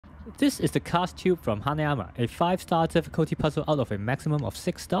This is the cast tube from Hanayama, a 5-star difficulty puzzle out of a maximum of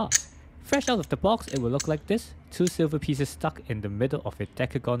 6 stars. Fresh out of the box, it will look like this: 2 silver pieces stuck in the middle of a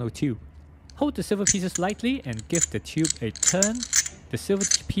decagonal tube. Hold the silver pieces lightly and give the tube a turn. The silver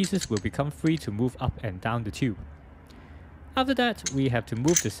pieces will become free to move up and down the tube. After that, we have to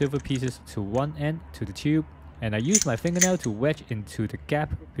move the silver pieces to one end to the tube, and I use my fingernail to wedge into the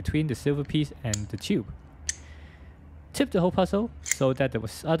gap between the silver piece and the tube. Tip the whole puzzle so that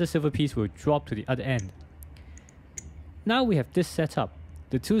the other silver piece will drop to the other end. Now we have this set up,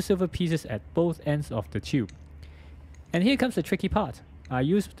 the 2 silver pieces at both ends of the tube. And here comes the tricky part. I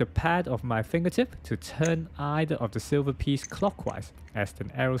use the pad of my fingertip to turn either of the silver piece clockwise, as the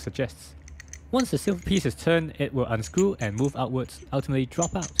arrow suggests. Once the silver piece is turned, it will unscrew and move outwards, ultimately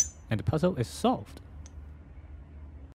drop out, and the puzzle is solved.